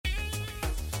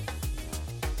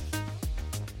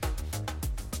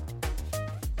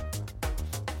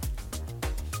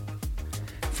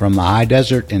From the high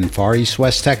desert in far east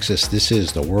West Texas, this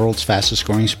is the world's fastest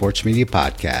growing sports media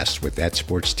podcast with that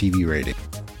sports TV rating.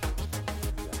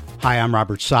 Hi, I'm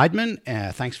Robert Seidman.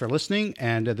 Thanks for listening.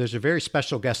 And there's a very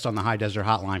special guest on the High Desert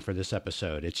Hotline for this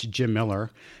episode. It's Jim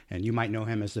Miller, and you might know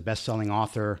him as the best-selling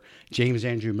author James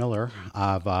Andrew Miller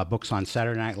of books on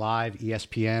Saturday Night Live,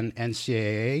 ESPN,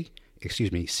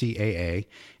 CAA,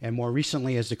 and more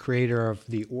recently as the creator of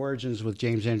the Origins with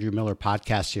James Andrew Miller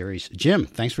podcast series. Jim,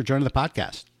 thanks for joining the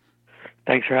podcast.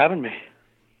 Thanks for having me.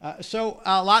 So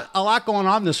a lot going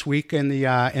on this week in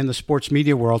the sports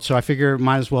media world. So I figure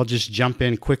might as well just jump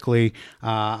in quickly.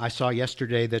 I saw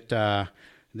yesterday that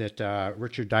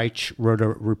Richard Deitsch wrote a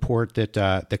report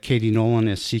that Katie Nolan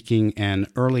is seeking an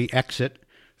early exit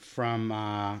from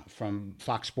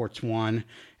Fox Sports 1,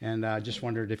 and just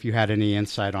wondered if you had any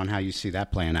insight on how you see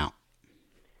that playing out.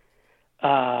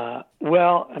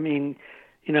 Well, I mean,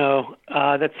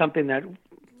 that's something that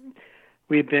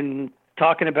we've been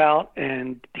talking about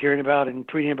and hearing about and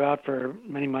tweeting about for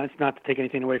many months. Not to take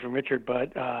anything away from Richard,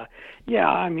 but yeah,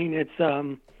 I mean, it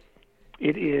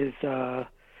is a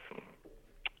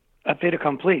fait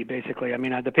accompli, basically. I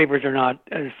mean, the papers are not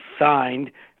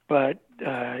signed, but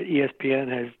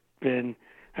ESPN has been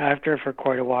after for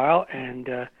quite a while, and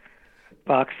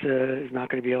Fox is not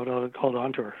going to be able to hold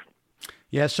on to her.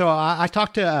 Yeah, so I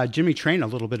talked to Jimmy Train a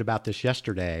little bit about this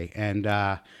yesterday, and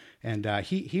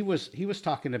he was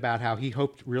talking about how he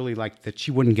hoped really like that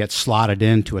she wouldn't get slotted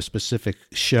into a specific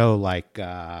show like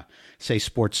say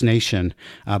Sports Nation,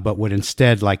 but would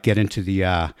instead like get into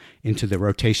the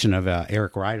rotation of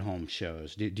Eric Rydholm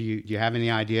shows. Do you have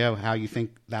any idea of how you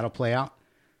think that'll play out?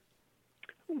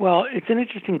 Well, it's an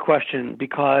interesting question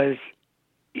because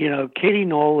Katie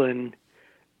Nolan,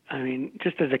 I mean,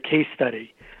 just as a case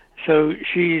study, so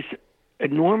she's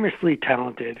enormously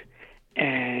talented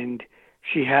and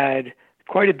she had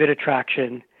quite a bit of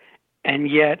traction,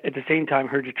 and yet at the same time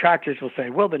her detractors will say,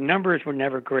 well, the numbers were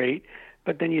never great,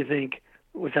 but then you think,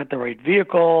 was that the right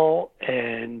vehicle,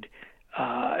 and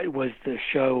was the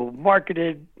show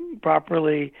marketed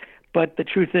properly? But the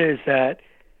truth is that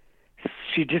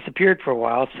she disappeared for a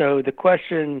while, so the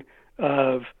question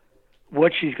of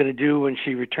what she's going to do when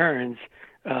she returns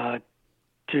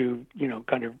to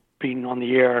kind of being on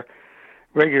the air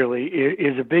regularly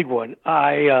is a big one.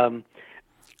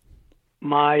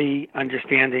 My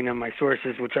understanding of my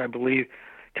sources, which I believe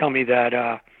tell me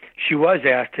that she was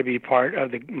asked to be part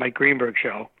of the Mike Greenberg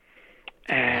show,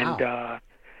 and wow.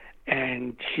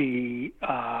 And she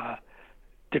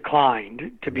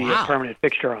declined to be wow. a permanent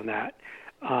fixture on that.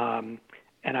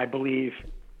 And I believe,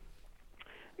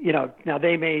 now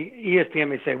ESPN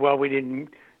may say, well, we didn't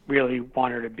really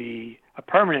want her to be a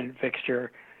permanent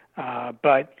fixture,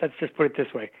 but let's just put it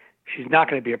this way: she's not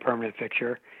going to be a permanent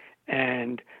fixture.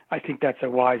 And I think that's a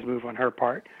wise move on her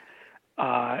part.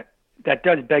 That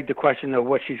does beg the question, though,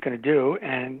 what she's going to do.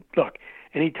 And look,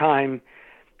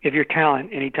 if you're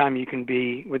talent, anytime you can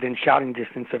be within shouting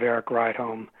distance of Eric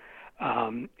Rydholm,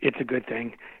 it's a good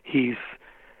thing. He's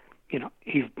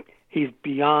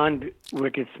beyond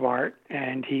wicked smart,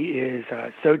 and he is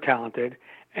so talented.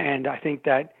 And I think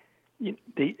that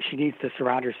she needs to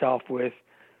surround herself with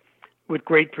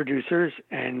great producers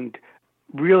and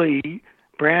really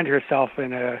brand herself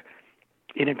in a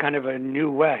kind of a new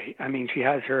way. I mean, she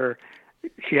has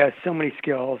so many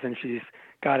skills and she's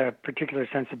got a particular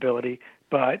sensibility,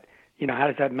 but how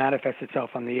does that manifest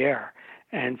itself on the air?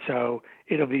 And so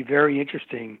it'll be very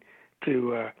interesting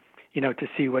to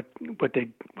see what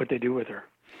they do with her.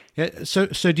 Yeah, so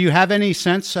do you have any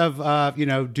sense of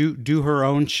do her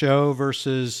own show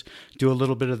versus do a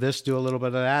little bit of this, do a little bit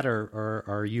of that, or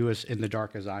are you as in the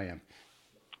dark as I am?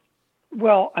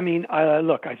 Well, I mean,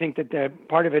 look, I think that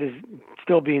part of it is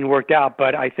still being worked out,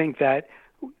 but I think that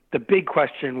the big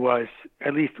question was,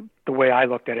 at least the way I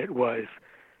looked at it, was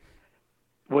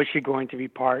she going to be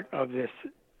part of this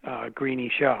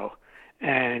Greenie show?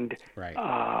 And right.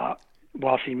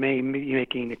 While she may be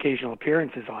making occasional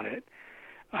appearances on it,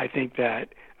 I think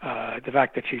that the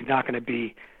fact that she's not going to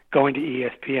be going to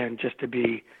ESPN just to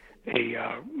be a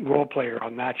role player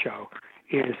on that show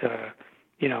is a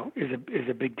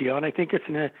big deal, and I think it's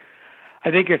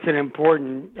an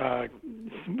important,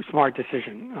 smart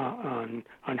decision on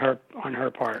her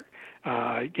part.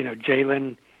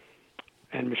 Jalen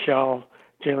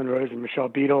Rose and Michelle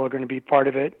Beadle are going to be part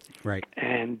of it, right?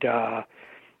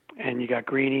 And you got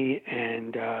Greenie,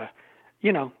 and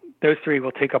those three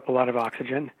will take up a lot of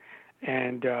oxygen,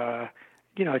 and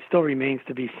it still remains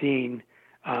to be seen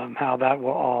how that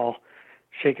will all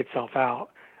shake itself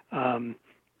out.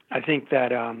 I think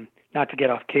that, not to get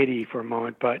off Katie for a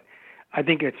moment, but I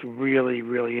think it's really,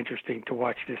 really interesting to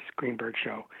watch this Greenberg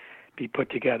show be put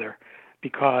together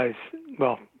because,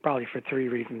 well, probably for three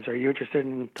reasons. Are you interested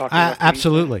in talking about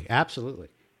absolutely, absolutely.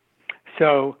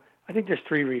 So I think there's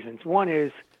three reasons. One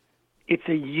is it's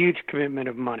a huge commitment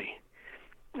of money.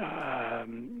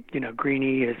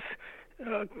 Greeny is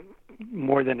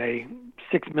more than a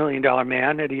 $6 million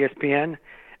man at ESPN.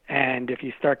 And if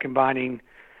you start combining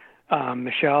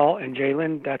Michelle and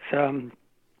Jalen,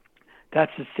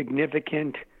 that's a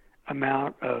significant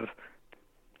amount of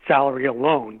salary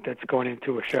alone that's going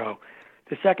into a show.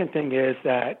 The second thing is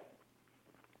that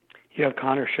you have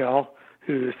Connor Schell,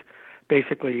 who's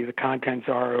basically the content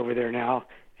czar over there now,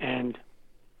 and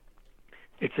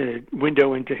it's a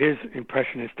window into his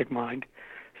impressionistic mind.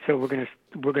 So we're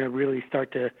gonna really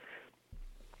start to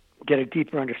get a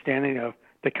deeper understanding of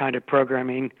the kind of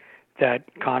programming that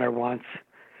Connor wants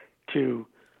to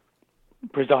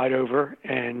preside over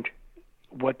and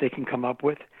what they can come up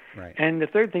with. Right. And the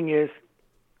third thing is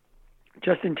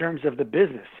just in terms of the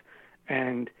business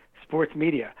and sports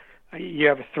media. You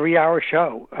have a 3-hour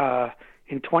show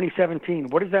in 2017.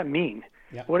 What does that mean?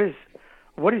 Yeah. What is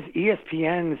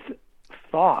ESPN's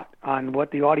thought on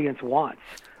what the audience wants?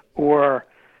 Or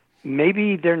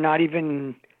maybe they're not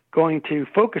even going to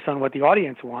focus on what the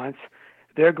audience wants.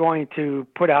 They're going to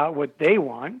put out what they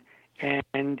want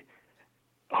and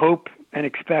hope and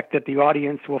expect that the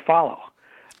audience will follow.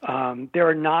 There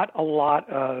are not a lot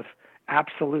of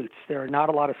absolutes. There are not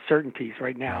a lot of certainties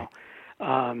right now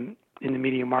in the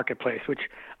media marketplace, which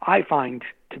I find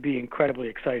to be incredibly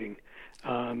exciting.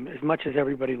 As much as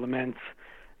everybody laments,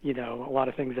 a lot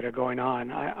of things that are going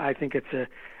on, I think it's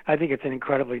an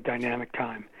incredibly dynamic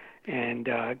time, and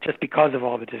just because of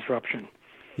all the disruption.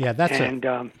 Yeah,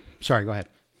 sorry, go ahead.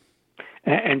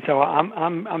 And so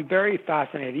I'm very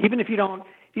fascinated. Even if you don't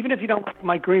like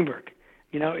Mike Greenberg,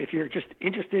 if you're just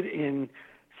interested in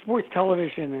sports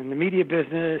television and the media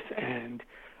business and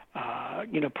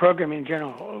programming in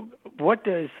general, what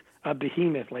does a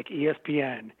behemoth like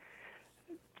ESPN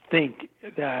think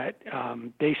that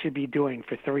they should be doing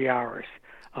for 3 hours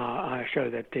on a show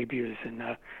that debuts in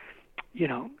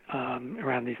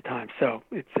around these times? So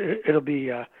it'll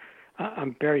be.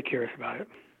 I'm very curious about it.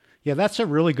 Yeah, that's a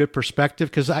really good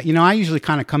perspective because I usually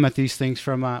kind of come at these things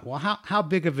from how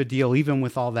big of a deal, even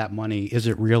with all that money, is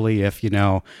it really if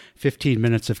 15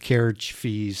 minutes of carriage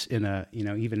fees in a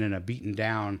even in a beaten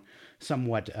down,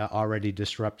 somewhat already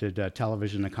disrupted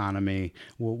television economy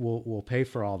will pay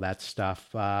for all that stuff.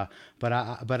 But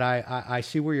I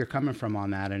see where you're coming from on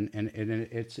that, and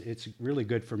it's really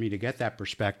good for me to get that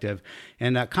perspective.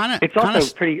 And it's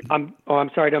also pretty. I'm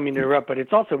sorry, I don't mean to interrupt, but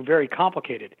it's also very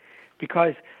complicated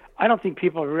because I don't think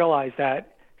people realize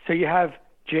that. So you have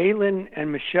Jalen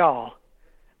and Michelle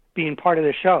being part of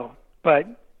the show, but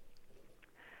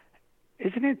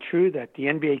isn't it true that the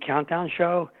NBA Countdown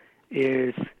show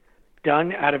is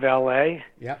done out of LA?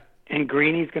 Yeah. And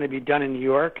Greeny's going to be done in New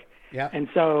York? Yeah. And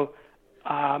so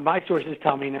my sources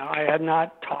tell me now, I have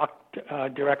not talked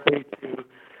directly to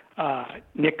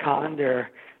Nick Kahn,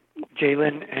 their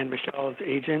Jalen and Michelle's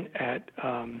agent at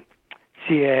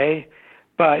CAA,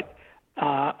 but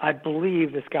I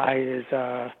believe this guy is,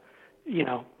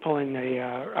 pulling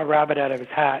a rabbit out of his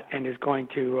hat and is going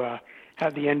to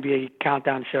have the NBA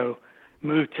Countdown show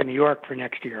moved to New York for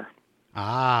next year.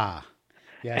 Ah,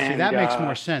 yeah. See, that makes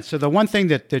more sense. So the one thing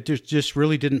that just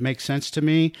really didn't make sense to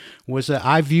me was that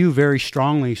I view very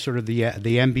strongly sort of the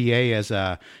NBA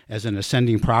as an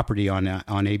ascending property on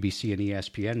ABC and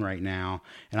ESPN right now,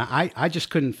 and I just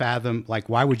couldn't fathom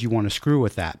why would you want to screw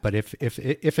with that? But if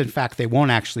in fact they won't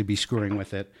actually be screwing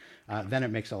with it, then it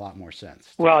makes a lot more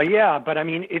sense. Well, yeah, but I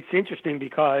mean it's interesting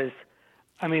because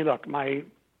look, my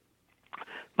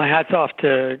hat's off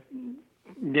to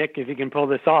Nick if he can pull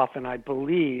this off, and I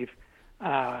believe.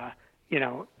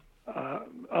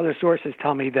 Other sources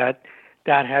tell me that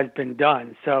has been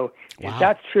done. So if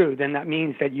that's true, then that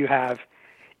means that you have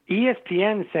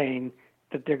ESPN saying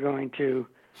that they're going to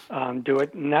do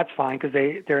it, and that's fine because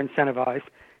they're incentivized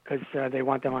because they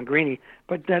want them on Greeny.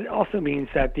 But that also means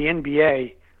that the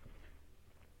NBA,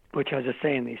 which has a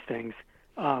say in these things,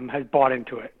 has bought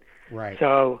into it. Right.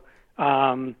 So,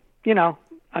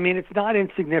 it's not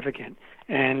insignificant,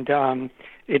 and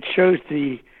it shows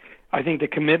I think the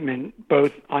commitment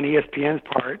both on ESPN's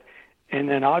part and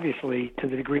then obviously to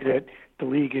the degree that the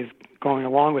league is going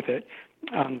along with it,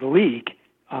 the league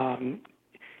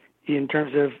in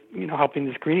terms of helping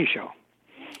this Greeny show.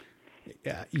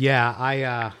 Yeah,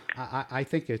 I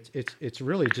think it's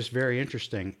really just very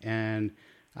interesting, and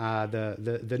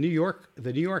the New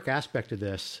York aspect of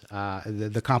this,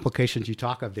 the complications you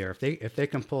talk of there, if they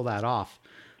can pull that off.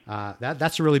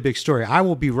 That's a really big story. I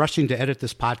will be rushing to edit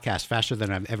this podcast faster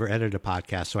than I've ever edited a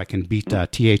podcast, so I can beat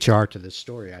THR to this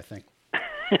story, I think.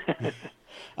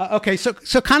 Okay, so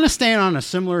kind of staying on a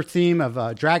similar theme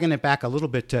of dragging it back a little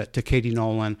bit to Katie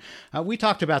Nolan. We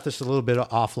talked about this a little bit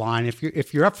offline.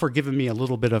 If you're up for giving me a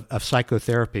little bit of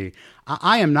psychotherapy,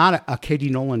 I am not a Katie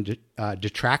Nolan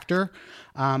detractor,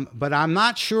 but I'm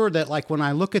not sure that, like, when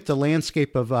I look at the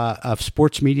landscape of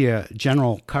sports media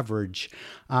general coverage,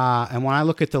 and when I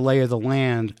look at the lay of the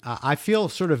land, I feel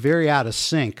sort of very out of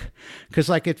sync, because,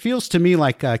 like, it feels to me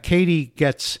like Katie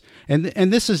gets, and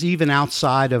this is even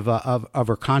outside of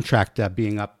her contract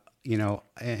being up,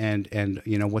 and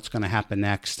what's going to happen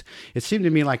next. It seemed to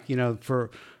me like, for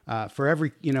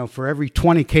every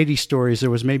 20 Katie stories,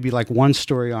 there was maybe like one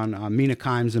story on Mina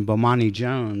Kimes and Bomani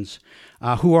Jones,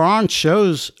 who are on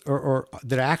shows or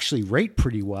that actually rate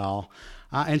pretty well.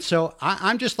 And so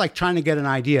I'm just like trying to get an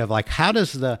idea of, like, how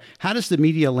does the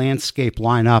media landscape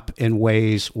line up in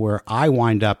ways where I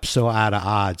wind up so out of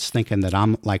odds, thinking that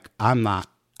I'm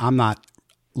not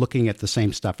looking at the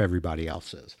same stuff everybody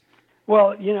else is.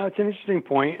 Well, it's an interesting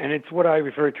point, and it's what I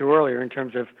referred to earlier in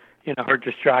terms of, her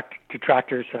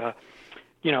detractors,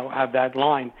 have that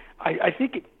line. I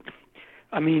think,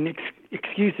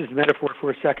 excuse this metaphor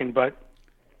for a second, but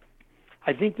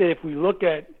I think that if we look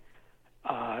at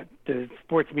the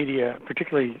sports media,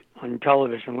 particularly on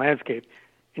television landscape,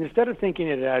 instead of thinking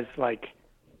it as like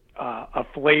a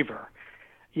flavor,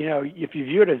 if you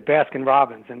view it as Baskin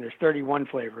Robbins and there's 31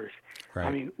 flavors, right.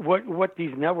 I mean, what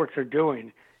these networks are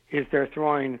doing is they're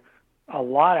throwing a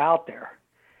lot out there,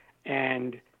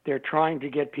 and they're trying to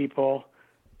get people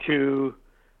to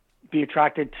be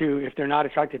attracted to, if they're not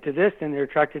attracted to this, then they're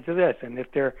attracted to this. And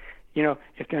if they're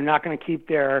not going to keep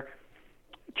their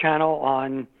channel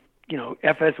on,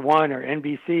 FS1 or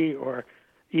NBC or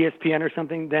ESPN or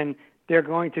something, then they're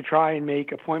going to try and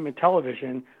make appointment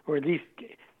television, or at least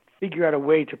figure out a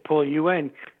way to pull you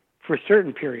in for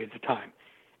certain periods of time.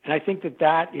 And I think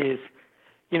that is,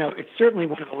 it's certainly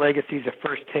one of the legacies of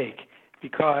First Take,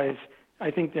 because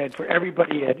I think that for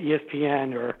everybody at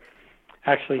ESPN, or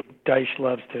actually Deitch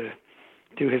loves to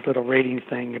do his little ratings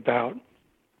thing about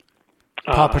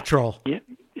Paw Patrol.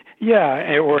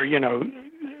 Yeah, or,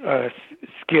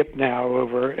 Skip now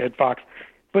over at Fox.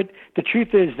 But the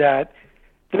truth is that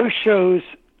those shows,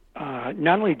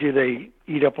 not only do they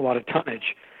eat up a lot of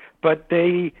tonnage, but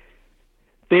they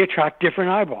attract different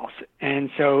eyeballs. And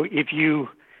so if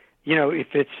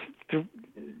if it's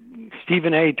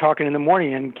Stephen A. talking in the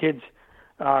morning and kids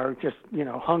are just,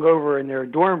 hungover in their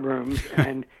dorm rooms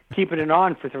and keeping it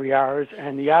on for 3 hours,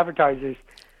 and the advertisers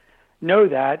know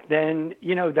that, then,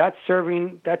 that's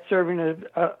serving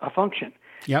a function.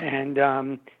 Yep. And,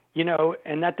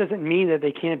 and that doesn't mean that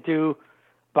they can't do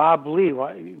Bob Lee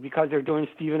because they're doing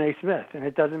Stephen A. Smith. And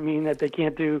it doesn't mean that they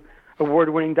can't do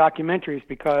award-winning documentaries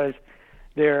because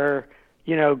they're,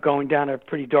 going down a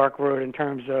pretty dark road in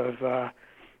terms of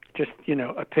just,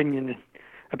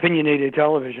 opinionated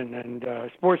television and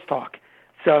sports talk.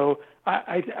 So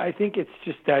I think it's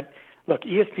just that, look,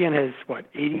 ESPN has,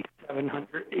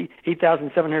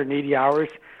 8,780 hours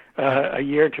a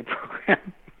year to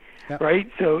program, yep. Right?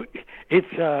 So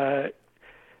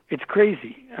it's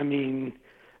crazy. I mean,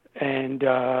 and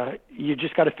you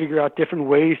just got to figure out different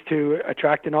ways to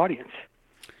attract an audience.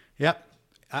 Yep.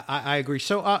 I agree.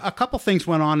 So a couple things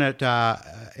went on at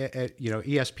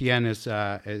ESPN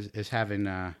is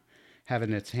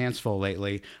having its hands full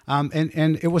lately,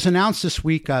 and it was announced this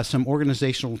week some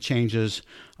organizational changes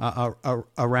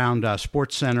around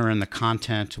SportsCenter and the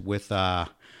content with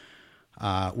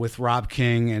Rob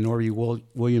King and Norby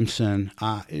Williamson.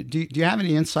 Do you have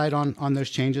any insight on those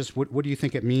changes? What do you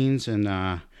think it means, and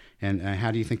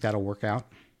how do you think that'll work out?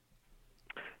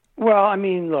 Well, I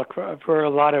mean, look, for a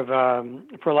lot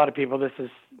of people, this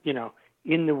is,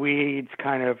 in the weeds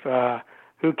kind of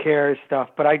who cares stuff.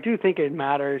 But I do think it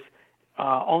matters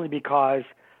only because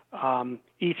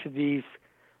each of these,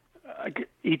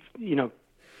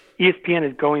 ESPN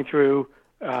is going through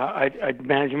a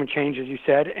management change, as you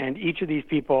said, and each of these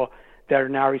people that are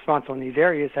now responsible in these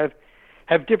areas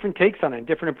have different takes on it,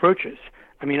 different approaches.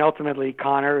 I mean, ultimately,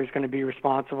 Connor is going to be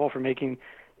responsible for making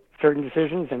certain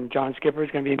decisions, and John Skipper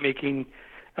is going to be making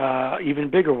even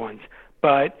bigger ones.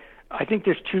 But I think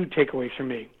there's two takeaways for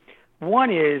me.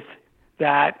 One is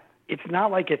that it's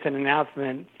not like it's an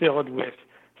announcement filled with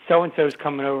so-and-so's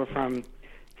coming over from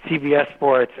CBS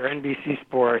Sports or NBC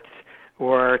Sports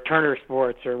or Turner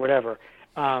Sports or whatever.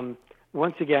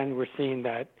 Once again, we're seeing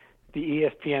that the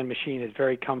ESPN machine is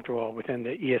very comfortable within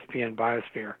the ESPN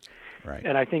biosphere. Right.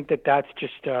 And I think that that's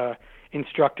just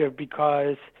instructive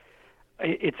because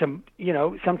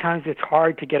sometimes it's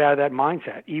hard to get out of that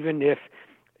mindset, even if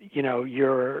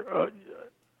you're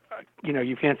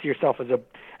you fancy yourself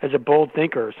as a bold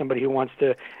thinker, or somebody who wants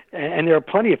to. And there are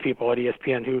plenty of people at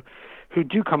ESPN who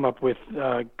do come up with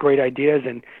great ideas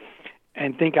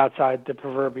and think outside the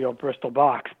proverbial Bristol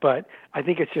box. But I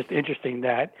think it's just interesting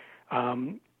that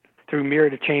through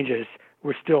myriad of changes,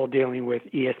 we're still dealing with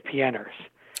ESPNers.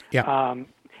 Yeah.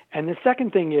 And the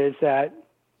second thing is that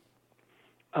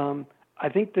I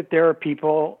think that there are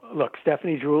people, look,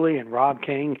 Stephanie Drewley and Rob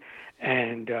King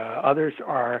and others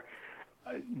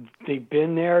they've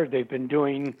been there. They've been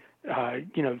doing,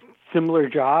 similar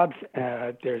jobs.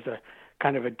 There's a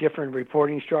kind of a different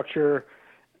reporting structure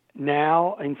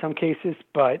now in some cases,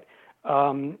 but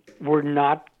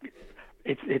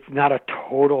it's not a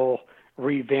total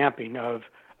revamping of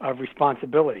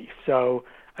responsibility. So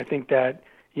I think that,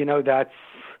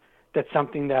 that's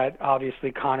something that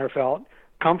obviously Connor felt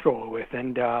comfortable with.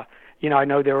 And, I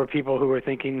know there were people who were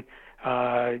thinking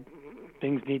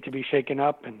things need to be shaken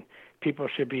up and people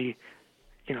should be,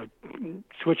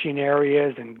 switching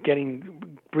areas and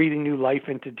breathing new life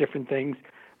into different things.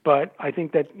 But I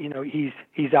think that,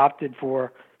 he's opted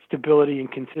for stability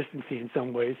and consistency in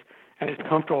some ways and is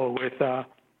comfortable with the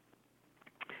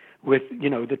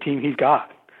team he's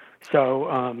got. So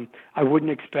I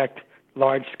wouldn't expect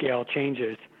large-scale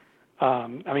changes.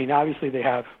 Obviously they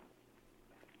have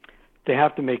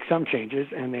to make some changes,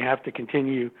 and they have to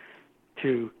continue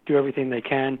to do everything they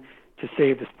can to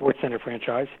save the SportsCenter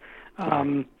franchise.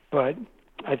 But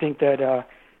I think that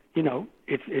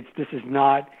it's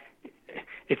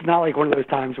not like one of those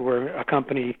times where a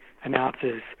company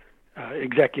announces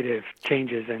executive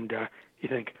changes and you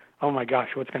think, oh my gosh,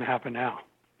 what's going to happen now?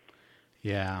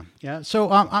 Yeah.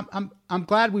 So I'm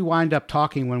glad we wind up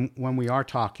talking when we are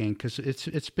talking, because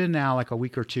it's been now like a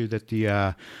week or two that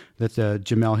the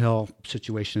Jemele Hill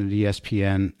situation at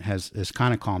ESPN has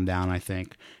kind of calmed down, I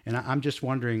think. And I'm just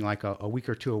wondering, like a week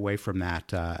or two away from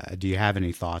that, do you have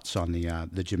any thoughts on the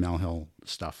Jemele Hill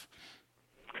stuff?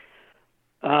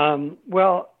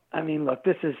 Well, look,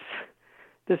 this is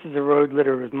a road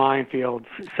littered with minefields.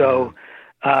 So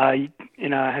you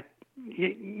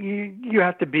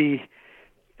have to be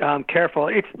careful.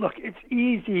 It's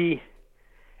easy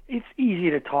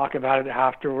to talk about it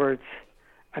afterwards.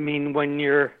 When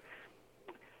you're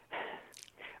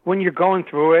going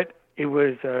through it, it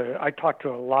was. I talked to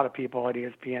a lot of people at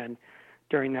ESPN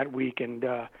during that week, and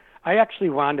I actually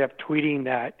wound up tweeting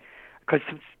that because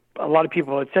a lot of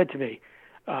people had said to me,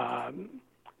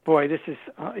 "Boy, this is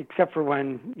except for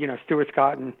when Stuart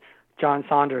Scott and John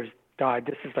Saunders died.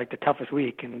 This is like the toughest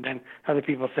week." And then other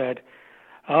people said,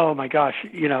 "Oh my gosh,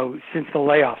 since the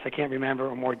layoffs, I can't remember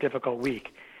a more difficult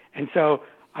week." And so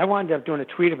I wound up doing a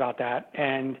tweet about that,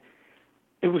 and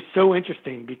it was so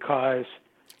interesting because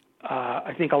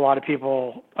I think a lot of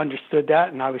people understood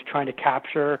that, and I was trying to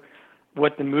capture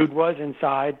what the mood was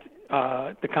inside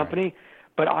the company. Right.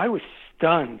 But I was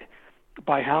stunned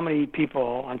by how many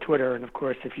people on Twitter, and of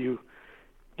course, if you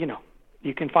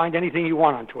can find anything you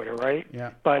want on Twitter, right?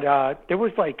 Yeah. But there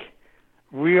was like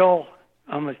real,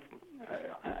 almost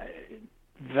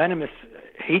venomous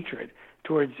hatred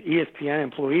towards ESPN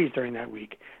employees during that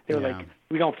week. They were like,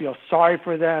 "We don't feel sorry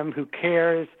for them. Who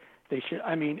cares? They should."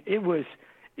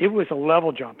 It was a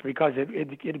level jump because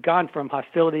it had gone from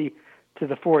hostility to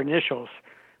the four initials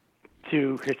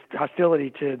to hostility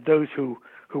to those who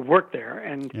worked there.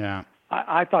 And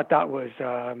I thought that was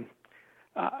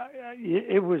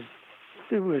it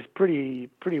was pretty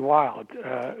wild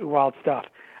stuff.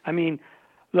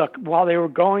 Look, while they were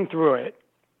going through it,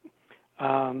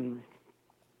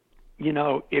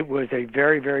 it was a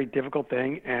very, very difficult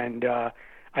thing. And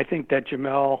I think that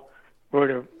Jemele wrote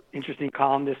an interesting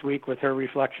column this week with her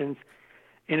reflections.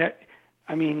 In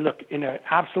an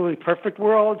absolutely perfect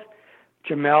world,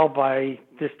 Jemele by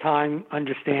this time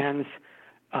understands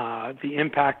the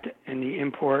impact and the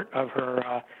importance of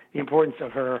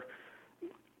her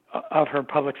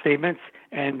public statements,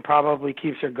 and probably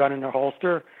keeps her gun in her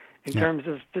holster in terms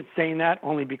of saying that,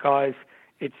 only because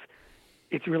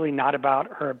it's really not about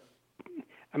her.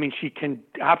 She can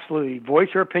absolutely voice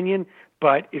her opinion,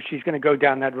 but if she's going to go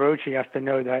down that road, she has to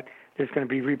know that there's going to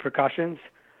be repercussions,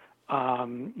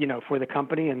 for the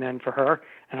company and then for her.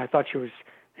 And I thought she was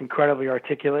incredibly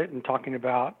articulate in talking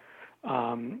about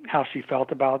how she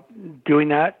felt about doing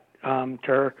that to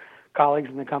her colleagues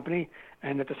in the company.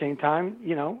 And at the same time,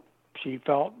 she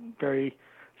felt very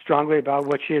strongly about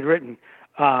what she had written.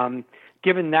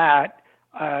 Given that,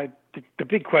 the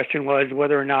big question was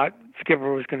whether or not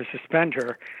Skipper was going to suspend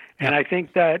her. And I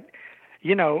think that,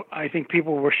 I think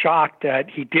people were shocked that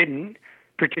he didn't,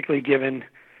 particularly given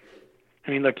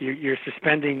I mean, look, you're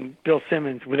suspending Bill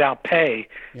Simmons without pay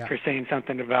for saying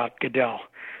something about Goodell.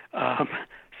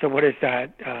 So what is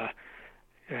that?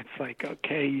 It's like,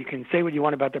 okay, you can say what you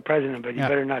want about the president, but you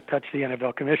better not touch the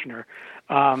NFL commissioner.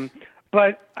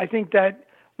 But I think that,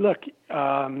 look,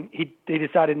 they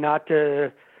decided not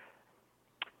to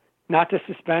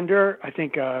suspend her. I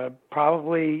think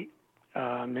probably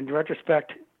in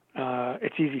retrospect,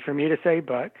 it's easy for me to say,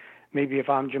 but maybe if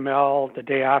I'm Jamel the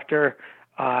day after,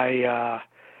 I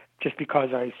just because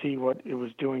I see what it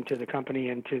was doing to the company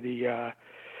and to the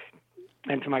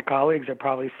and to my colleagues, I'd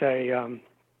probably say, I'm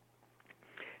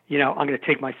going to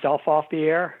take myself off the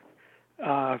air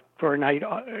for a night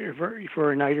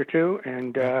or two,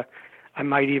 and I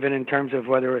might even, in terms of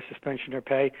whether a suspension or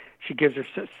pay, she gives her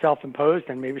self-imposed,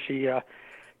 and maybe she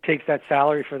takes that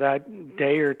salary for that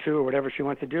day or two or whatever she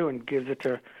wants to do and gives it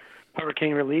to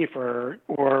hurricane relief or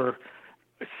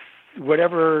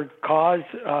whatever cause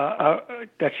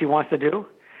that she wants to do,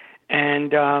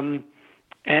 and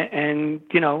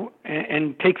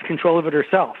takes control of it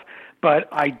herself. But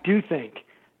I do think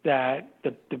that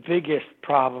the biggest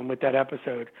problem with that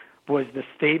episode was the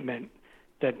statement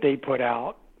that they put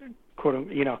out,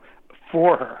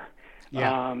 for her.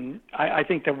 Yeah. I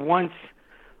think that once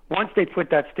they put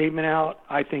that statement out,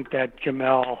 I think that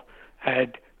Jamel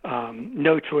had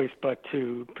no choice but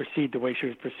to proceed the way she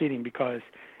was proceeding, because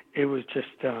it was just,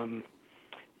 that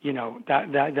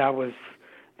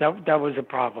was a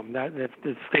problem. That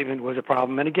the statement was a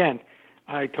problem. And again,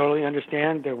 I totally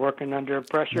understand they're working under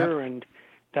pressure, and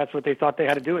that's what they thought they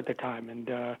had to do at the time. And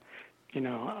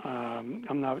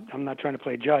I'm not trying to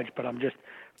play judge, but I'm just,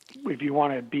 if you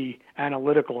want to be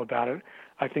analytical about it,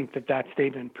 I think that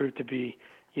statement proved to be,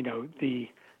 the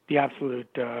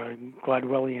absolute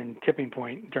Gladwellian tipping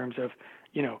point in terms of,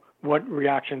 what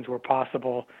reactions were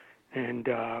possible and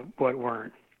what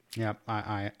weren't. Yeah,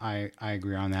 I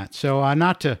agree on that. So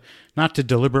not to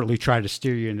deliberately try to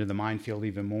steer you into the minefield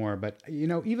even more, but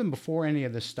even before any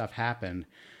of this stuff happened,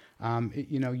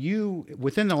 you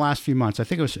within the last few months, I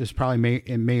think it was probably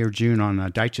in May or June on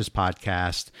Deitch's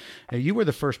podcast, you were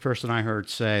the first person I heard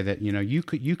say that you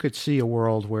could see a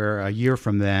world where a year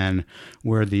from then,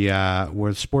 where the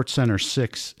SportsCenter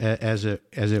 6 as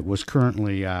it was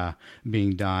currently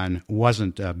being done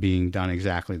wasn't being done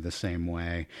exactly the same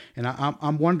way. And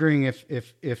I'm wondering if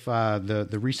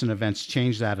the recent events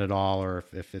changed that at all, or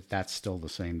if that's still the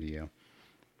same to you.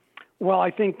 Well,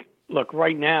 I think. Look,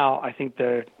 right now, I think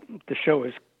the show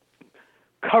is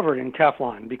covered in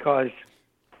Teflon, because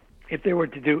if they were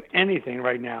to do anything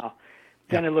right now,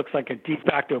 then it looks like a de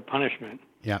facto punishment.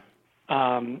 Yeah.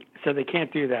 So they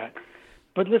can't do that.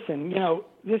 But listen,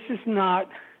 this is not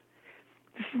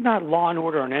Law and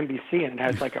Order on NBC, and it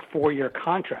has like a 4-year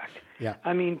contract. Yeah.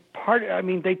 I mean,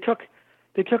 they took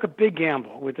a big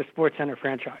gamble with the SportsCenter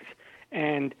franchise,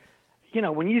 and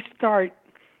when you start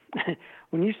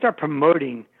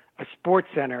promoting a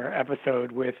SportsCenter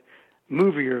episode with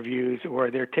movie reviews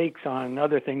or their takes on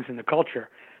other things in the culture,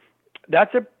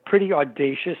 that's a pretty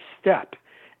audacious step,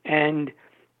 and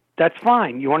that's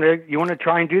fine. You want to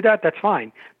try and do that? That's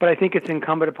fine. But I think it's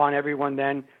incumbent upon everyone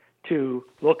then to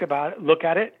look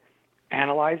at it,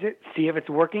 analyze it, see if it's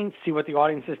working, see what the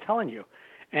audience is telling you,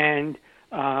 and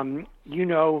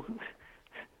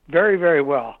very, very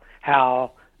well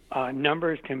how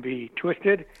numbers can be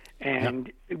twisted,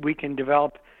 and we can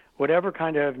develop whatever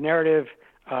kind of narrative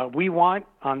we want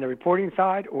on the reporting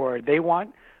side, or they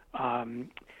want,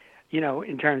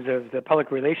 in terms of the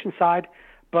public relations side.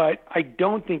 But I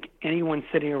don't think anyone's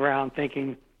sitting around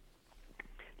thinking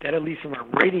that, at least from a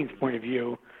ratings point of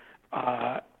view,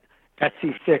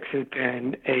 SC6 has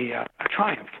been a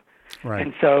triumph. Right.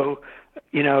 And so,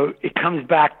 it comes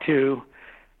back to,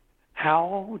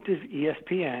 how does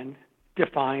ESPN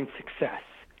define success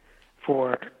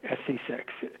for SC6?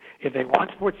 If they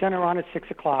want SportsCenter on at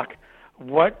 6 o'clock,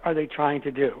 what are they trying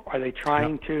to do? Are they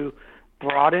trying to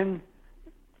broaden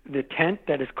the tent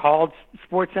that is called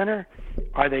SportsCenter?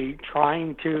 Are they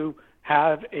trying to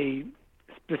have a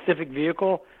specific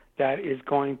vehicle that is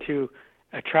going to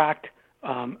attract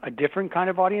a different kind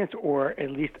of audience, or at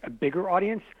least a bigger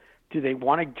audience? Do they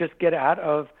want to just get out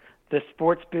of the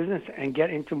sports business and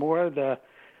get into more of the,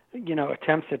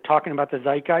 attempts at talking about the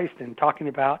zeitgeist and talking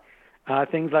about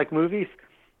things like movies?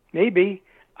 Maybe.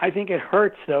 I think it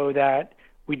hurts, though, that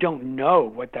we don't know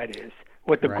what that is,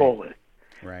 what the goal is.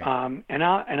 Right. And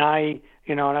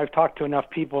I've talked to enough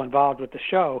people involved with the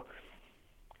show,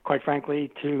 quite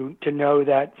frankly, to know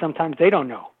that sometimes they don't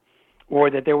know, or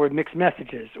that there were mixed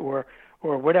messages, or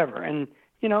whatever. And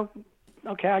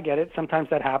okay, I get it. Sometimes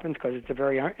that happens because it's a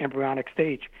very embryonic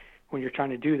stage when you're trying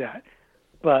to do that.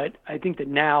 But I think that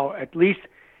now at least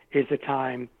is the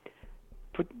time.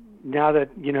 Now that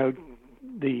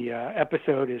the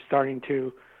episode is starting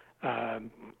to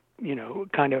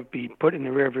kind of be put in the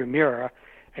rearview mirror,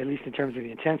 at least in terms of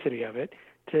the intensity of it,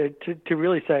 to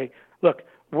really say, look,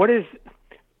 what is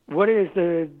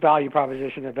the value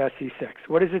proposition of SC6?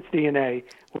 What is its DNA?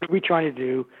 What are we trying to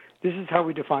do? This is how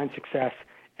we define success,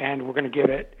 and we're going to give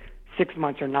it 6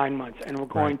 months or 9 months, and we're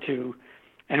going to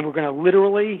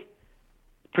literally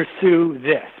pursue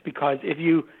this. Because if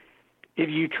you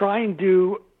try and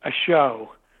do a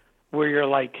show where you're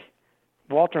like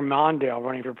Walter Mondale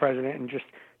running for president and just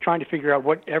trying to figure out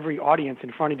what every audience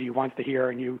in front of you wants to hear,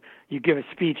 and you give a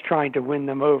speech trying to win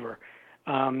them over,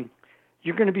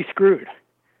 you're going to be screwed.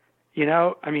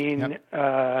 I mean,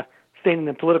 Yep. Staying in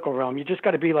the political realm, you just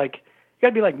got to be like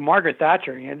Margaret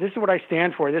Thatcher. This is what I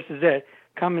stand for. This is it.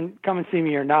 Come and see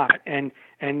me or not, and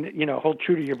hold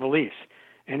true to your beliefs.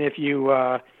 And if you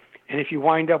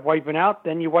wind up wiping out,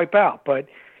 then you wipe out. But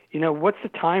what's the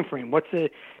time frame? What's the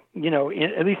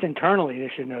at least internally,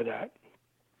 they should know that.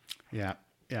 Yeah.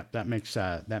 Yeah, that makes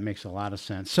a lot of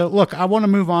sense. So, look, I want to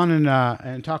move on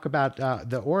and talk about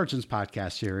the Origins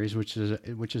podcast series, which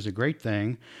is a great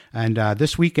thing. And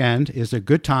this weekend is a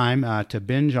good time to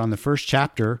binge on the first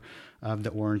chapter of the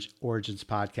Origins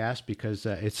podcast, because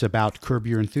it's about Curb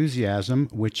Your Enthusiasm,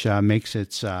 which makes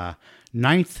its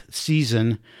ninth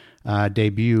season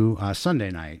debut Sunday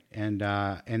night. And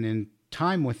in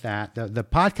time with that, the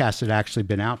podcast had actually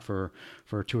been out for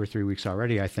 2 or 3 weeks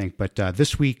already, I think. But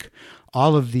this week,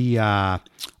 all of the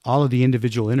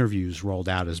individual interviews rolled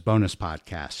out as bonus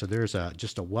podcasts. So there's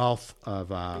just a wealth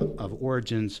of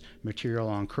Origins material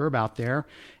on Curb out there.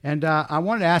 And I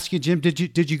wanted to ask you, Jim,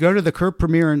 did you go to the Curb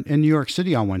premiere in New York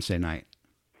City on Wednesday night?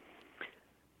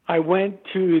 I went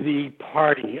to the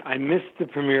party. I missed the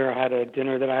premiere. I had a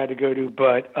dinner that I had to go to,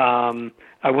 but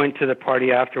I went to the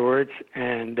party afterwards,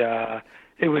 and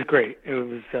it was great. It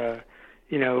was,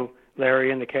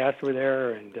 Larry and the cast were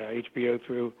there, and HBO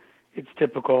threw its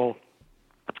typical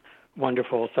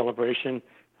wonderful celebration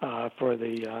for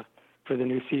the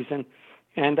new season.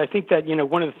 And I think that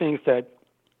one of the things that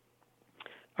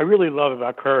I really love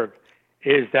about Curb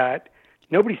is that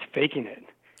nobody's faking it.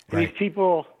 Right. These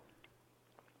people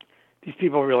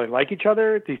really like each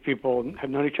other. These people have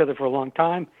known each other for a long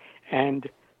time, and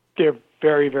they're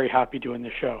very, very happy doing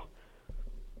the show.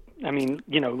 I mean,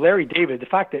 Larry David, the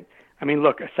fact that,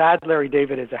 look, a sad Larry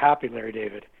David is a happy Larry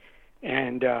David.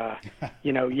 And,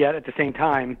 yet at the same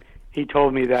time, he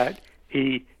told me that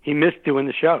he missed doing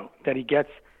the show, that he gets,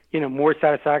 more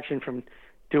satisfaction from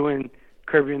doing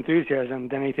Curb Your Enthusiasm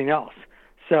than anything else.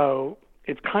 So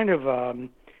it's kind of,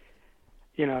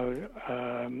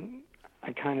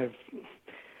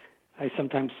 I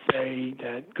sometimes say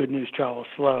that good news travels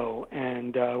slow,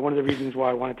 and one of the reasons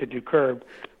why I wanted to do Curb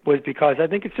was because I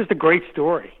think it's just a great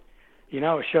story.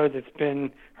 A show that's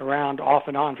been around off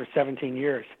and on for 17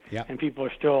 years, Yep. and people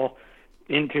are still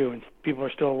into, and people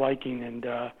are still liking, and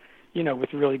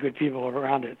with really good people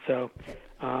around it. So,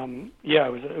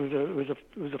 it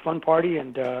was a fun party,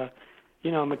 and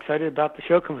I'm excited about the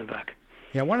show coming back.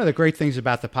 Yeah, one of the great things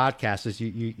about the podcast is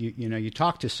you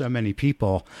talk to so many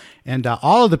people, and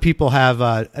all of the people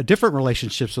have different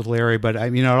relationships with Larry. But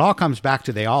it all comes back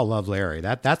to they all love Larry.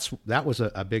 That was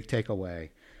a big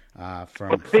takeaway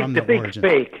from the big Origins.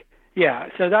 Fake. Yeah,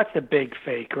 so that's the big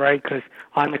fake, right? Because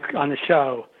on the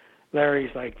show,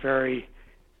 Larry's like very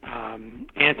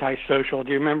antisocial.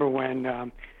 Do you remember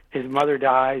when his mother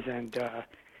dies and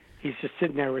he's just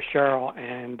sitting there with Cheryl,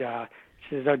 and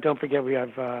she says, "Oh, don't forget we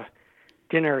have."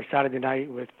 Dinner Saturday night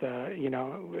with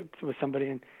somebody,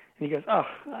 and he goes, "Oh,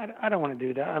 I don't want to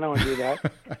do that. I don't want to do that."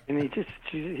 And he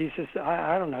says,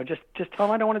 "I don't know. Just tell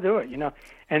him I don't want to do it."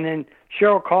 And then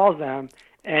Cheryl calls them,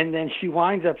 and then she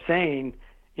winds up saying,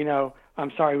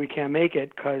 "I'm sorry, we can't make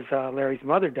it because Larry's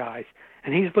mother dies."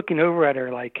 And he's looking over at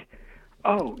her like,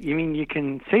 "Oh, you mean you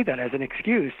can say that as an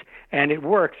excuse?" And it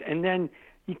works. And then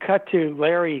you cut to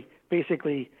Larry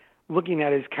basically looking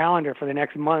at his calendar for the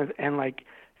next month and like,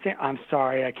 "I'm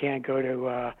sorry, I can't go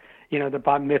to, the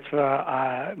bat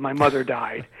mitzvah. My mother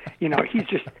died." He's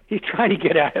trying to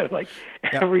get out of like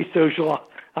every social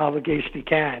obligation he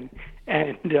can,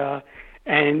 and he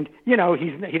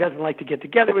doesn't like to get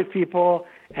together with people,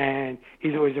 and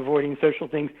he's always avoiding social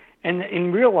things. And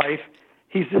in real life,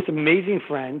 he's this amazing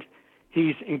friend.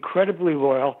 He's incredibly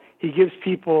loyal. He gives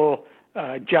people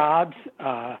jobs,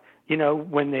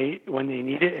 when they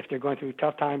need it, if they're going through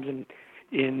tough times in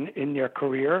their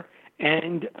career.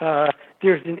 And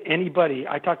there isn't anybody,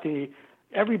 I talked to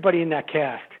everybody in that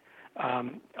cast,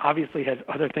 obviously has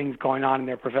other things going on in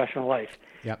their professional life.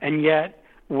 Yep. And yet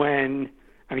when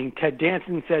I mean, Ted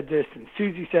Danson said this, and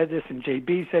Susie said this, and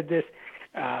JB said this,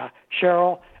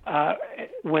 Cheryl.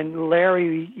 When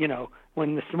Larry,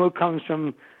 when the smoke comes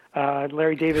from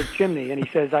Larry David's chimney, and he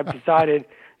says, "I've decided,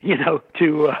 to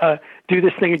do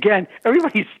this thing again,"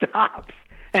 everybody stops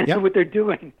and Yep. what they're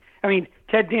doing. I mean,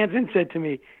 Ted Danson said to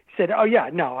me, he said, "Oh yeah,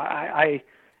 no, I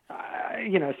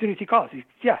as soon as he calls,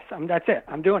 yes, that's it,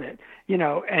 I'm doing it."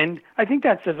 And I think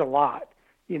that says a lot,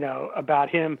 about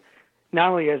him, not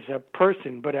only as a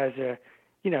person, but as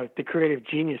the creative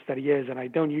genius that he is. And I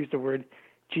don't use the word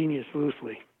genius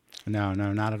loosely. No,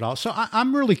 not at all. So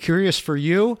I'm really curious for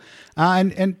you,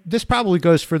 and this probably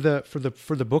goes for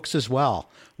the books as well.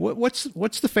 What's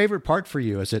the favorite part for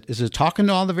you? Is it talking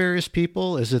to all the various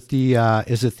people? Is it the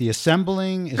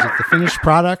assembling? Is it the finished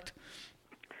product?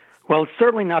 Well, it's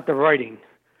certainly not the writing.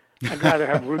 I'd rather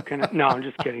have root canal. No, I'm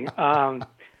just kidding.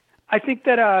 I think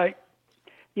that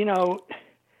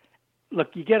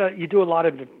look, you do a lot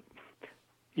of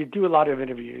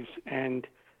interviews, and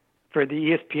for the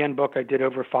ESPN book, I did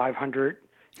over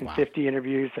 550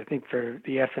 interviews. I think for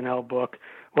the SNL book,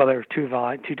 well, there were two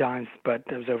times, but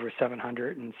there was over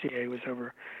 700, and CA was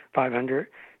over 500.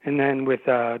 And then with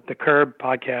the Curb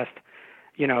podcast,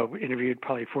 interviewed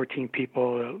probably 14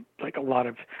 people, like a lot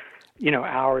of,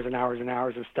 hours and hours and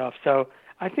hours of stuff. So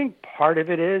I think part of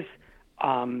it is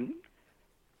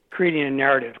creating a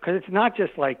narrative, because it's not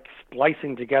just like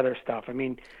splicing together stuff. I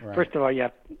mean, Right. First of all,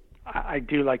 I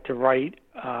do like to write.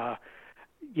 The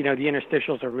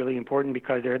interstitials are really important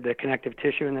because they're the connective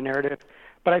tissue in the narrative.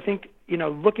 But I think,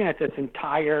 looking at this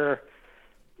entire,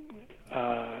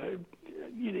 kind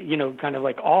of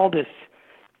like all this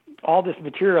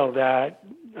material that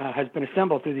has been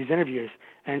assembled through these interviews,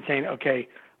 and saying, okay,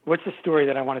 what's the story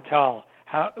that I want to tell?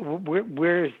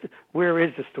 Where is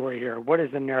the story here? What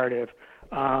is the narrative?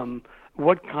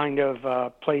 What kind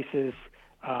of places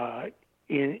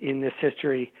in this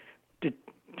history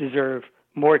deserve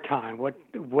more time? What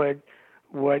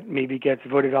maybe gets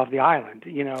voted off the island?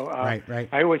 Right.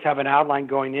 I always have an outline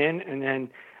going in, and then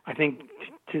I think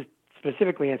to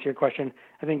specifically answer your question,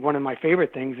 I think one of my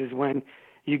favorite things is when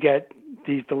you get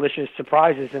these delicious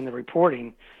surprises in the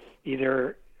reporting,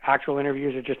 either actual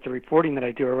interviews or just the reporting that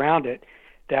I do around it,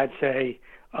 that say,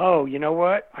 "Oh, you know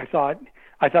what? I thought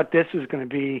this was going to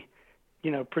be,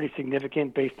 pretty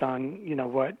significant based on,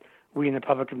 what we in the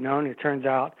public have known. It turns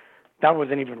out that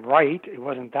wasn't even right. It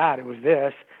wasn't that. It was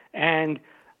this." And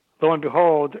lo and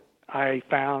behold, I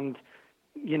found,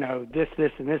 this,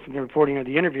 and this in the reporting of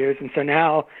the interviews. And so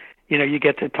now, you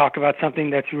get to talk about something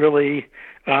that's really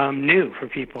new for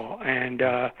people, and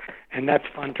that's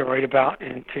fun to write about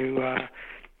and to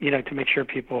make sure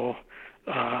people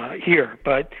hear.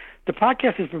 But the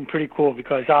podcast has been pretty cool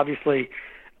because obviously,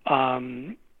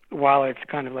 while it's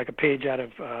kind of like a page out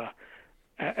of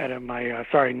my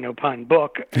sorry, no pun,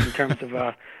 book in terms of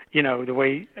the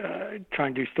way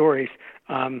trying to do stories,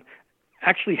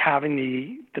 actually having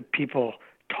the people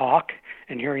talk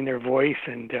and hearing their voice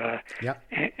and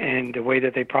and the way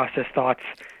that they process thoughts,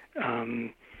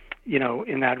 in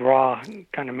that raw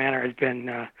kind of manner has been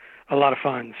a lot of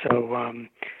fun. So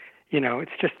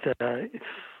it's just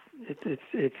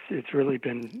it's really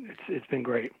been it's been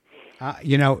great.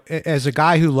 As a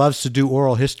guy who loves to do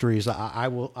oral histories, I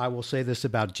will say this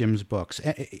about Jim's books,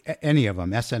 any of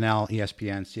them, SNL,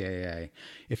 ESPN, CAA.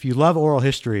 If you love oral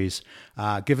histories,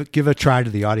 give a try to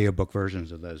the audiobook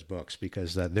versions of those books,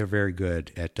 because they're very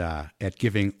good at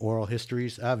giving oral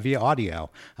histories via audio,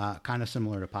 kind of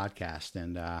similar to podcast.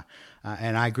 And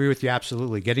I agree with you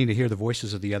absolutely. Getting to hear the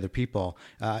voices of the other people,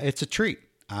 it's a treat.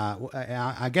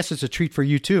 I guess it's a treat for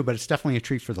you too, but it's definitely a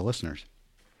treat for the listeners.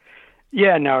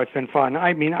 Yeah, no, it's been fun.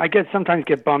 I mean, I sometimes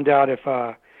get bummed out if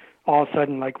all of a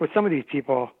sudden, like with some of these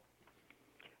people,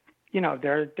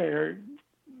 they're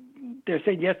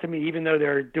saying yes to me even though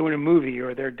they're doing a movie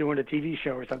or they're doing a TV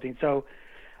show or something. So,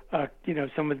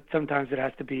 sometimes it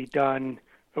has to be done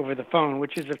over the phone,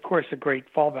 which is of course a great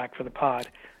fallback for the pod.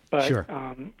 But Sure.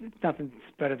 Nothing's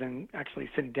better than actually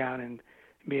sitting down and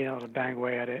being able to bang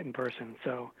away at it in person.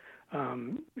 So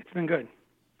it's been good.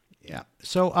 Yeah.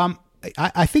 So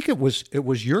I think it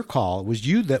was your call. It was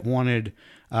you that wanted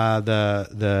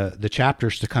the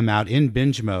chapters to come out in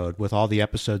binge mode with all the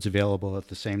episodes available at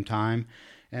the same time.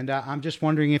 And I'm just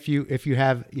wondering if you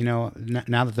have, now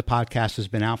that the podcast has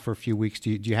been out for a few weeks,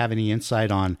 do you have any insight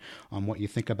on what you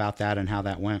think about that and how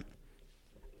that went?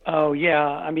 Oh yeah,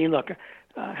 I mean, look,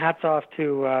 hats off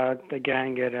to the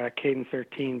gang at Cadence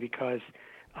 13, because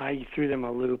I threw them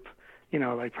a loop,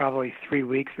 like probably 3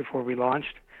 weeks before we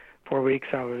launched. 4 weeks,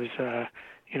 I was, I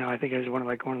think it was one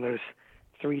of those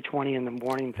 3:20 in the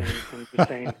morning things, and just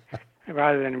saying,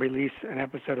 rather than release an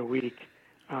episode a week,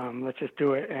 Let's just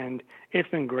do it. And it's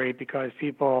been great because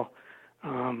people,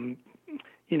 through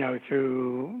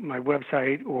my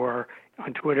website or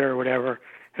on Twitter or whatever,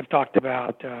 have talked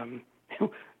about.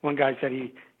 One guy said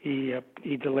he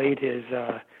delayed his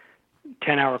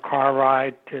 10-hour car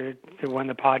ride to when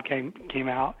the pod came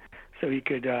out, so he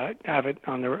could have it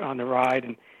on the ride.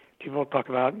 And people talk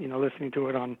about listening to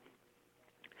it on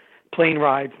plane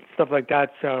rides, stuff like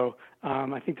that. So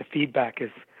I think the feedback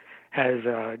has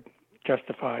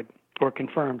justified or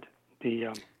confirmed the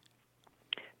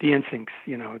instincts,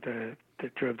 that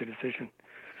drove the decision.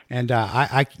 And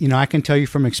I can tell you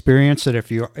from experience that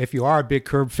if you are a big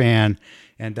Curb fan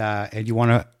and you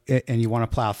want to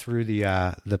plow through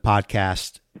the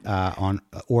podcast on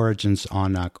Origins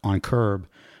on Curb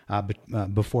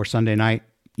before Sunday night,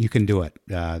 you can do it.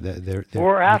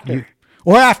 Or after.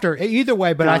 Or after, either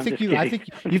way. But no, I think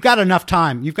you've got enough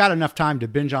time. You've got enough time to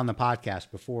binge on the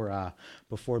podcast before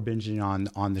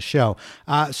binging on the show.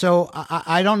 So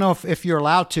I don't know if you're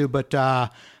allowed to, but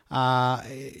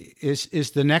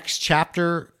is the next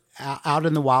chapter out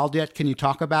in the wild yet? Can you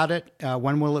talk about it?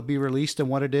 When will it be released and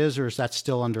what it is, or is that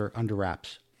still under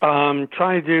wraps? Trying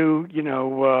to do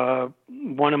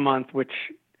one a month, which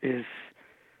is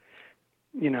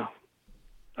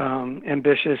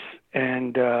ambitious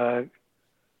and.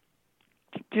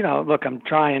 Look, I'm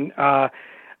trying.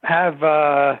 Have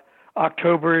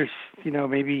October's,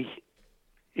 maybe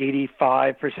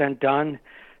 85% done.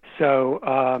 So,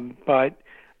 but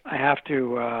I have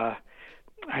to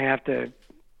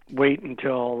wait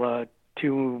until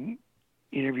 2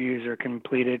 interviews are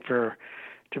completed to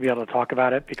be able to talk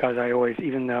about it, because I always,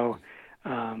 even though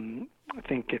I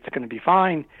think it's going to be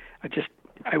fine,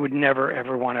 I would never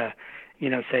ever want to,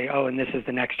 say, oh, and this is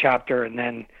the next chapter, and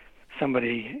then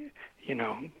somebody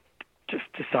just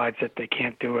decides that they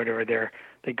can't do it, or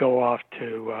they go off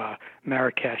to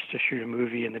Marrakesh to shoot a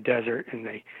movie in the desert, and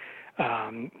they,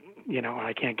 and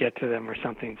I can't get to them or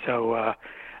something. So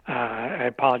I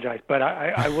apologize, but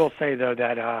I will say though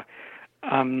that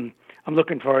I'm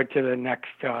looking forward to the next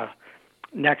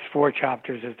 4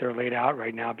 chapters as they're laid out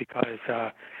right now, because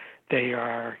they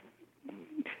are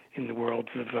in the worlds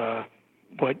of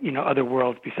other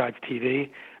worlds besides TV.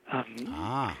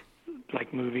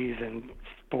 Like movies and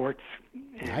sports,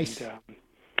 and nice. And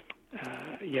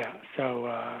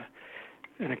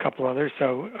a couple others.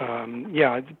 So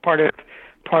part of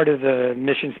the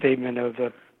mission statement of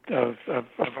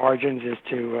Origins is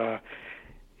to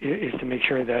make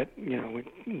sure that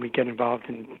we get involved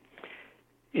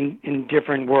in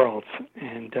different worlds,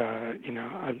 and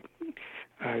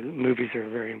movies are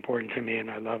very important to me, and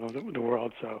I love the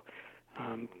world. So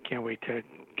can't wait to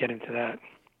get into that.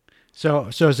 So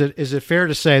is it fair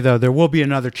to say, though, there will be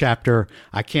another chapter?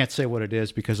 I can't say what it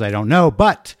is because I don't know,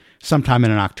 but sometime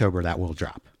in October that will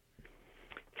drop.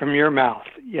 From your mouth,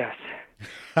 yes.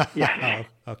 Yes.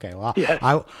 Oh, okay. Well, yes.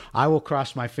 I will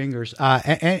cross my fingers.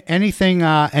 Anything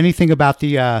about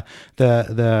the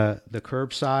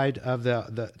Curb side of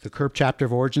the Curb chapter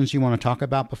of Origins you want to talk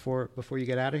about before you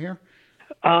get out of here?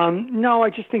 No, I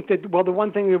just think that, the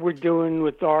one thing that we're doing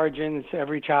with Origins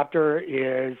every chapter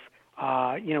is,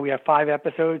 we have 5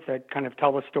 episodes that kind of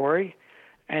tell a story.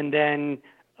 And then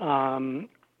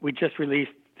we just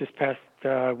released this past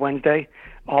Wednesday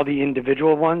all the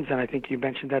individual ones, and I think you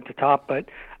mentioned at the top. But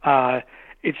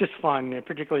it's just fun,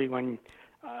 particularly when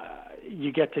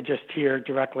you get to just hear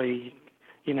directly,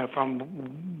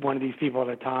 from one of these people at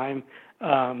a time.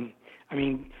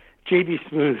 J.B.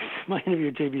 Smoove, my interview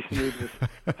with J.B. Smoove was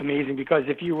amazing, because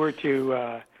if you were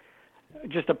to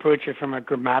just approach it from a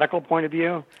grammatical point of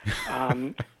view,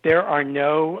 there are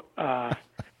no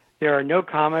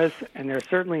commas, and there's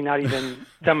certainly not even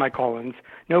semicolons,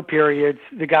 no periods.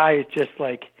 The guy is just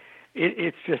like,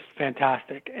 it's just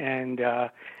fantastic. And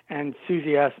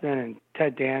Susie Essman and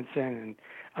Ted Danson,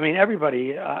 and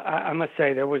everybody. I must say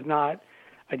I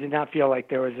did not feel like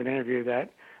there was an interview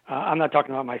that. I'm not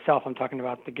talking about myself. I'm talking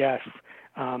about the guests.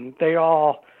 They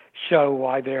all show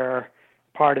why they're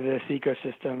part of this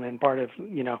ecosystem, and part of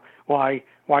why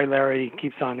Larry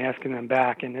keeps on asking them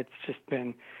back. And it's just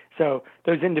been so.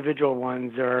 Those individual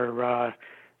ones are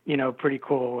pretty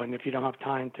cool. And if you don't have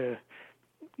time to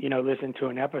listen to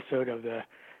an episode of the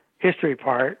history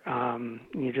part,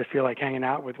 you just feel like hanging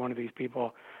out with one of these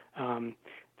people.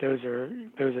 Those are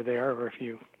there, or if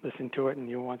you listen to it and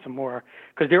you want some more,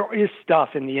 because there is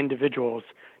stuff in the individuals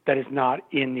that is not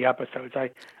in the episodes. I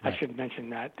should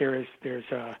mention that there's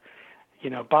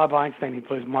Bob Einstein, who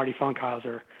plays Marty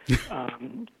Funkhauser.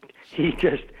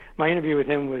 My interview with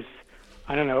him was,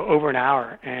 I don't know, over an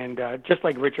hour, and just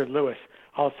like Richard Lewis,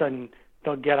 all of a sudden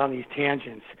they'll get on these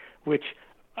tangents, which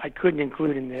I couldn't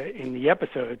include in the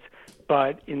episodes,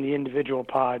 but in the individual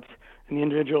pods, in the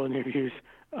individual interviews,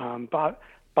 Bob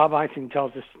Einstein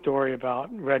tells a story about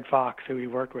Red Fox, who he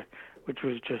worked with, which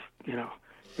was just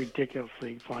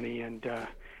ridiculously funny, and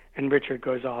Richard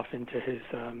goes off into his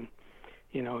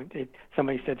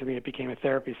somebody said to me it became a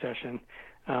therapy session,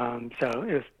 so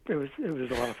it was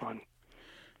a lot of fun.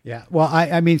 Yeah, well,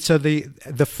 I mean, so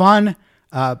the fun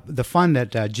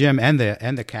that Jim and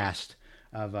the cast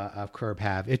of Curb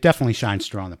have, it definitely shines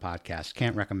through on the podcast.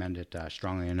 Can't recommend it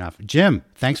strongly enough. Jim,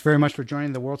 thanks very much for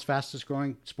joining the world's fastest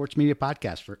growing sports media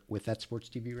podcast with That Sports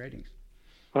TV Ratings.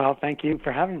 Well, thank you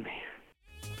for having me.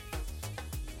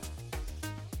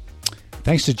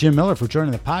 Thanks to Jim Miller for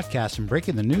joining the podcast and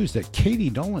breaking the news that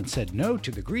Katie Nolan said no to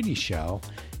The Greedy Show,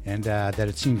 and that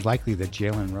it seems likely that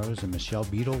Jalen Rose and Michelle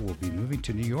Beadle will be moving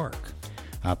to New York.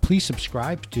 Please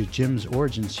subscribe to Jim's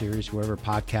Origin series wherever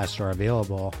podcasts are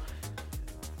available.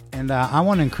 And I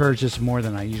want to encourage this more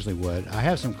than I usually would. I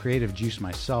have some creative juice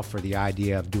myself for the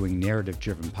idea of doing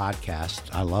narrative-driven podcasts.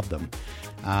 I love them.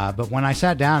 But when I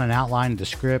sat down and outlined the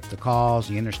script, the calls,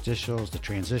 the interstitials, the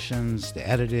transitions, the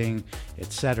editing,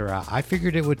 etc., I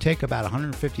figured it would take about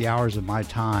 150 hours of my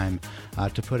time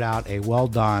to put out a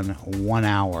well-done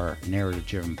 1-hour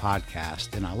narrative-driven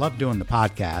podcast. And I love doing the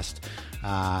podcast.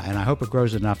 And I hope it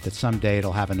grows enough that someday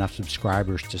it'll have enough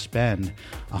subscribers to spend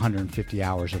 150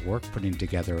 hours of work putting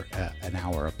together an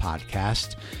hour of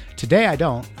podcast. Today I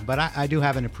don't, but I do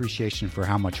have an appreciation for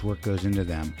how much work goes into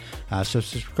them. So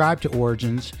subscribe to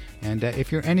Origins, and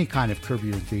if you're any kind of Curb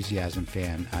Your Enthusiasm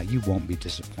fan, you won't be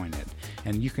disappointed.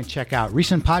 And you can check out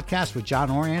recent podcasts with John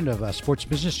Orand of Sports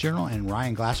Business Journal and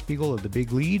Ryan Glasspiegel of The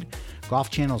Big Lead, Golf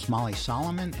Channel's Molly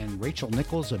Solomon, and Rachel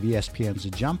Nichols of ESPN's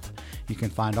The Jump. You can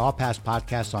find all past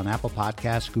podcasts on Apple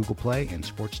Podcasts, Google Play, and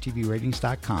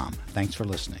sportstvratings.com. Thanks for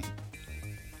listening.